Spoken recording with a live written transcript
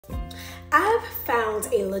I've found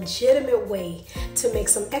a legitimate way to make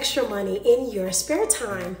some extra money in your spare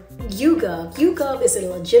time. YouGov. YouGov is a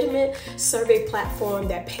legitimate survey platform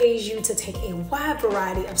that pays you to take a wide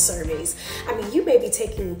variety of surveys. I mean, you may be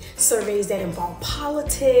taking surveys that involve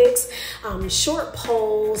politics, short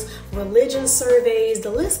polls, religion surveys,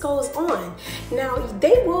 the list goes on. Now,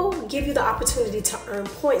 they will give you the opportunity to earn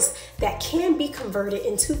points that can be converted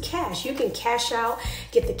into cash. You can cash out,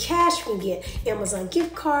 get the cash, you can get Amazon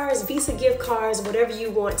gift cards, Visa gift cards, whatever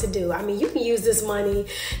you want to do. I mean, you can use this money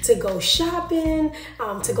to go shopping,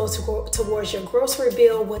 to go towards your grocery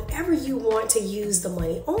bill, whatever you want to use the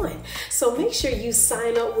money on. So make sure you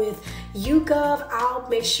sign up with YouGov. I'll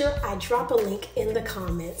make sure I drop a link in the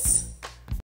comments.